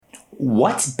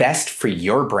What's best for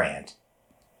your brand?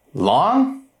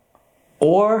 Long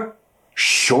or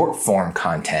short form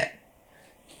content?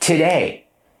 Today,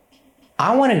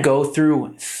 I want to go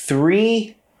through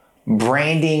 3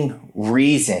 branding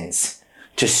reasons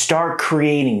to start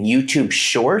creating YouTube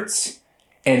Shorts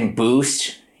and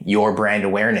boost your brand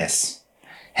awareness.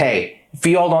 Hey, if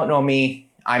you all don't know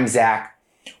me, I'm Zach,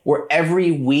 where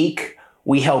every week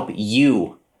we help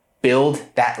you build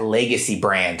that legacy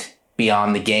brand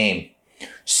beyond the game.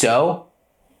 So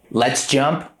let's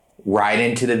jump right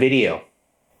into the video.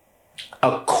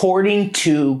 According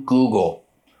to Google,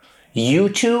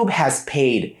 YouTube has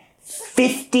paid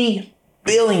 $50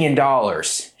 billion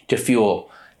to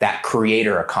fuel that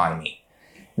creator economy.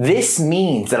 This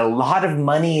means that a lot of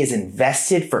money is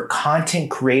invested for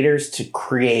content creators to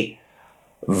create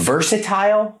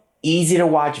versatile, easy to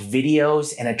watch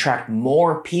videos and attract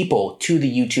more people to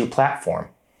the YouTube platform.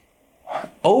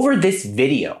 Over this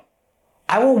video,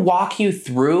 I will walk you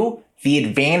through the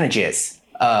advantages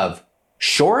of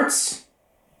shorts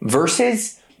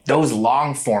versus those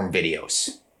long form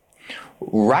videos.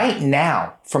 Right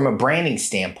now, from a branding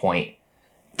standpoint,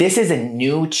 this is a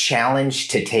new challenge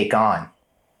to take on.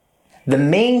 The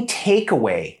main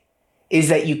takeaway is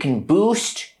that you can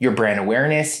boost your brand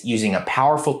awareness using a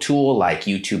powerful tool like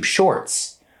YouTube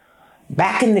Shorts.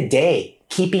 Back in the day,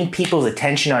 keeping people's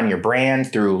attention on your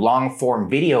brand through long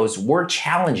form videos were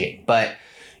challenging, but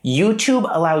YouTube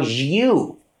allows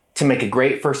you to make a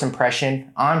great first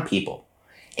impression on people.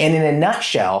 And in a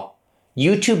nutshell,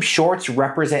 YouTube Shorts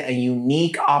represent a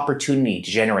unique opportunity to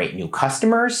generate new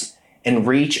customers and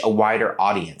reach a wider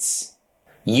audience.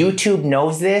 YouTube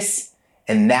knows this,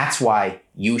 and that's why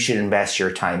you should invest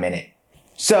your time in it.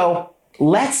 So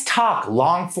let's talk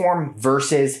long form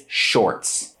versus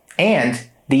shorts and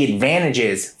the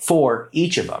advantages for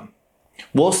each of them.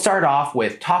 We'll start off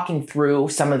with talking through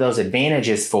some of those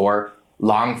advantages for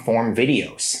long form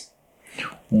videos.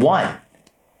 1,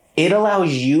 it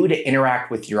allows you to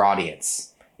interact with your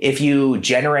audience. If you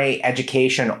generate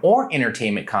education or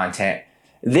entertainment content,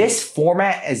 this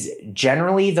format is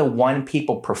generally the one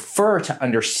people prefer to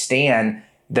understand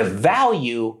the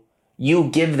value you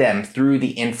give them through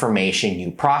the information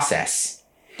you process.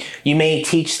 You may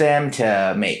teach them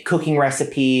to make cooking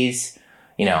recipes,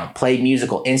 play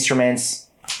musical instruments,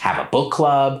 have a book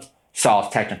club,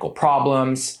 solve technical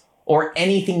problems, or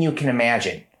anything you can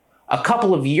imagine. A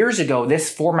couple of years ago,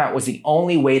 this format was the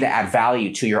only way to add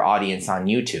value to your audience on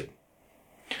YouTube.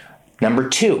 Number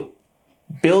 2,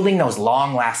 building those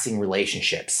long-lasting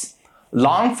relationships.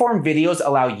 Long-form videos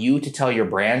allow you to tell your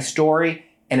brand story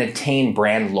and attain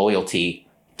brand loyalty,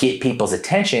 get people's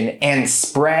attention, and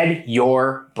spread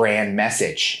your brand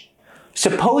message.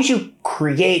 Suppose you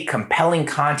create compelling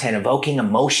content evoking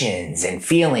emotions and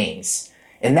feelings.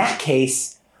 In that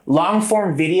case,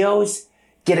 long-form videos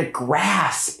get a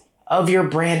grasp of your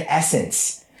brand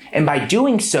essence. And by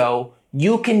doing so,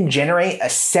 you can generate a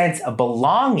sense of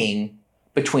belonging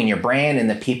between your brand and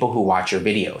the people who watch your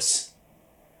videos.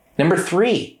 Number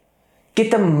 3,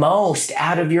 get the most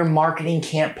out of your marketing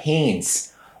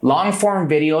campaigns. Long-form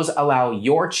videos allow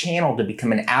your channel to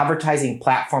become an advertising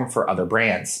platform for other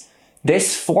brands.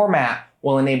 This format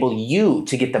will enable you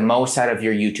to get the most out of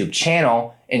your YouTube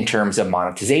channel in terms of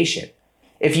monetization.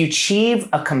 If you achieve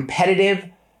a competitive,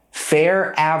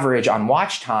 fair average on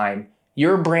watch time,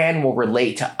 your brand will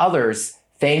relate to others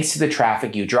thanks to the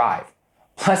traffic you drive.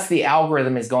 Plus, the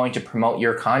algorithm is going to promote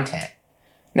your content.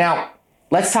 Now,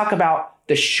 let's talk about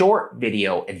the short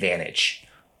video advantage.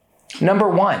 Number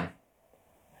 1,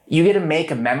 you get to make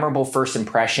a memorable first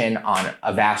impression on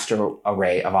a vast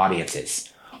array of audiences.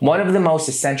 One of the most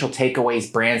essential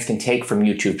takeaways brands can take from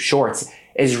YouTube Shorts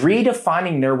is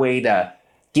redefining their way to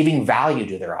giving value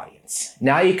to their audience.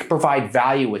 Now you can provide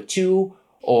value with 2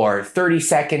 or 30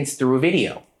 seconds through a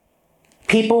video.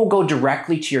 People will go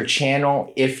directly to your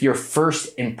channel if your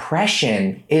first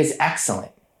impression is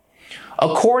excellent.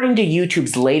 According to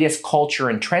YouTube's latest Culture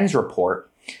and Trends report,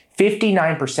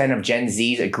 59% of Gen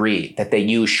Zs agree that they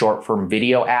use short-form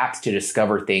video apps to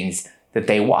discover things that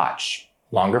they watch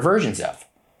longer versions of.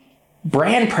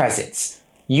 Brand presence.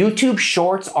 YouTube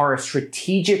Shorts are a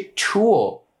strategic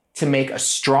tool to make a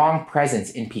strong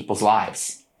presence in people's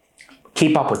lives.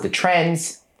 Keep up with the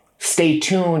trends, stay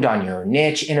tuned on your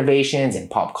niche innovations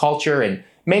and pop culture, and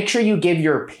make sure you give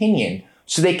your opinion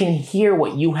so they can hear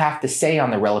what you have to say on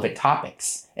the relevant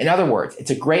topics. In other words, it's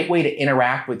a great way to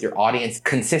interact with your audience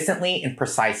consistently and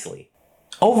precisely.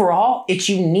 Overall, it's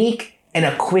unique and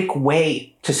a quick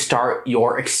way to start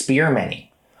your experimenting.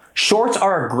 Shorts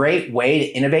are a great way to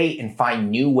innovate and find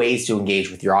new ways to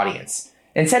engage with your audience.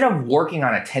 Instead of working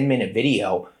on a 10-minute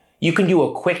video, you can do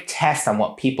a quick test on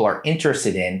what people are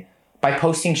interested in by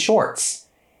posting shorts.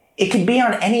 It could be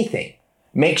on anything.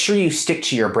 Make sure you stick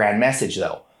to your brand message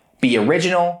though. Be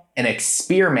original and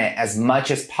experiment as much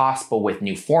as possible with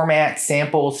new formats,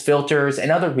 samples, filters,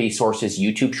 and other resources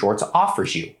YouTube Shorts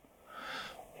offers you.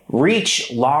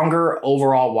 Reach longer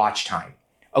overall watch time.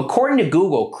 According to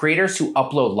Google, creators who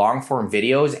upload long-form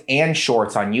videos and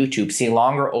shorts on YouTube see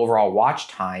longer overall watch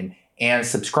time and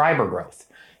subscriber growth.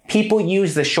 People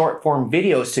use the short-form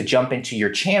videos to jump into your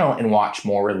channel and watch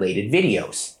more related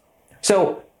videos.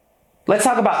 So let's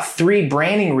talk about 3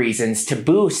 branding reasons to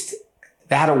boost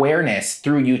that awareness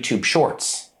through YouTube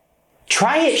Shorts.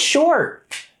 Try it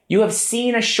short. You have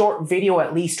seen a short video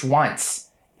at least once.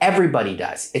 Everybody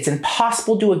does. It's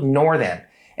impossible to ignore them.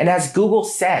 And as Google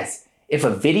says, if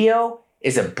a video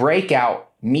is a breakout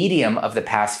medium of the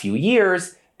past few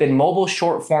years, then mobile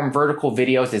short form vertical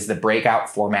videos is the breakout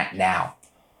format now.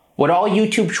 What all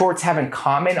YouTube Shorts have in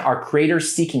common are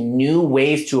creators seeking new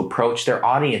ways to approach their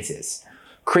audiences.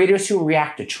 Creators who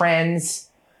react to trends.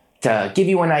 To give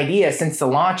you an idea, since the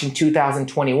launch in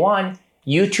 2021,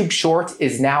 YouTube Shorts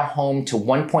is now home to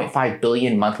 1.5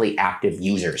 billion monthly active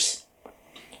users.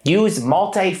 Use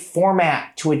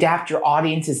multi-format to adapt your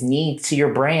audience's needs to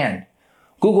your brand.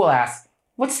 Google asks,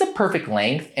 what's the perfect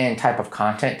length and type of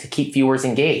content to keep viewers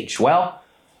engaged? Well,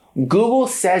 Google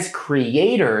says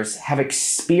creators have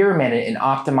experimented and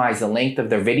optimized the length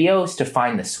of their videos to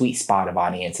find the sweet spot of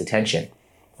audience attention.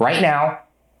 Right now,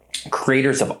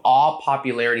 creators of all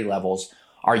popularity levels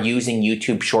are using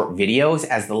YouTube short videos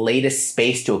as the latest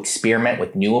space to experiment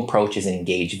with new approaches and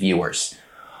engage viewers.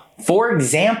 For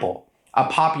example, a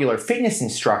popular fitness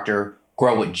instructor,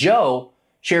 Grow It Joe,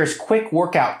 shares quick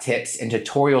workout tips and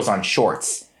tutorials on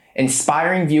shorts,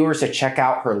 inspiring viewers to check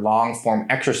out her long-form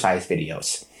exercise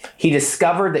videos. He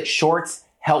discovered that shorts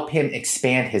help him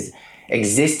expand his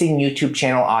existing YouTube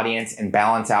channel audience and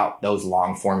balance out those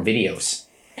long-form videos.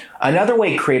 Another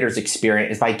way creators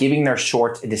experiment is by giving their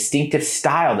shorts a distinctive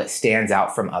style that stands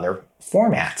out from other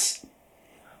formats.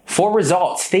 For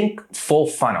results, think full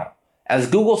funnel. As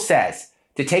Google says,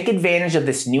 to take advantage of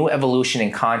this new evolution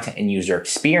in content and user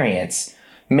experience,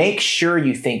 make sure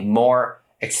you think more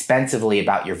expensively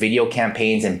about your video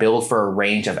campaigns and build for a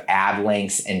range of ad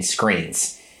lengths and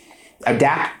screens.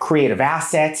 Adapt creative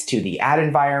assets to the ad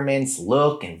environment's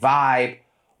look and vibe,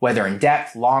 whether in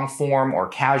depth, long form, or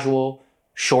casual,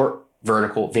 short,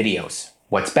 vertical videos.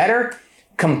 What's better?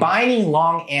 Combining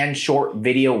long and short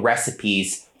video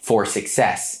recipes for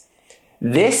success.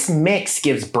 This mix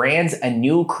gives brands a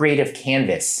new creative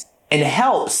canvas and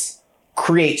helps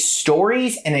create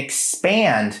stories and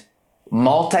expand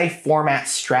multi-format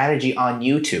strategy on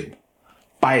YouTube.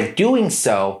 By doing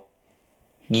so,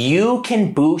 you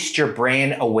can boost your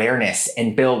brand awareness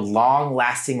and build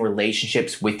long-lasting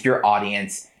relationships with your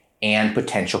audience and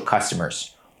potential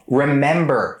customers.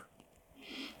 Remember,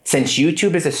 since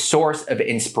YouTube is a source of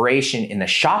inspiration in the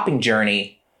shopping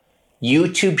journey,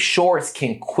 YouTube Shorts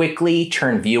can quickly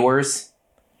turn viewers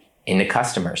into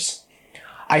customers.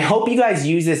 I hope you guys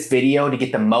use this video to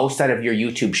get the most out of your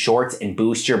YouTube Shorts and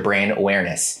boost your brand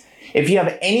awareness. If you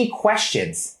have any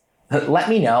questions, let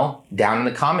me know down in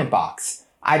the comment box.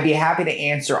 I'd be happy to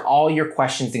answer all your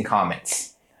questions and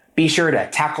comments. Be sure to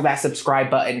tackle that subscribe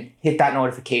button, hit that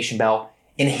notification bell,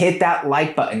 and hit that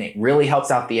like button. It really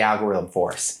helps out the algorithm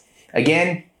for us.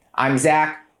 Again, I'm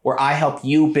Zach, where I help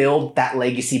you build that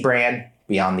legacy brand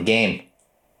beyond the game.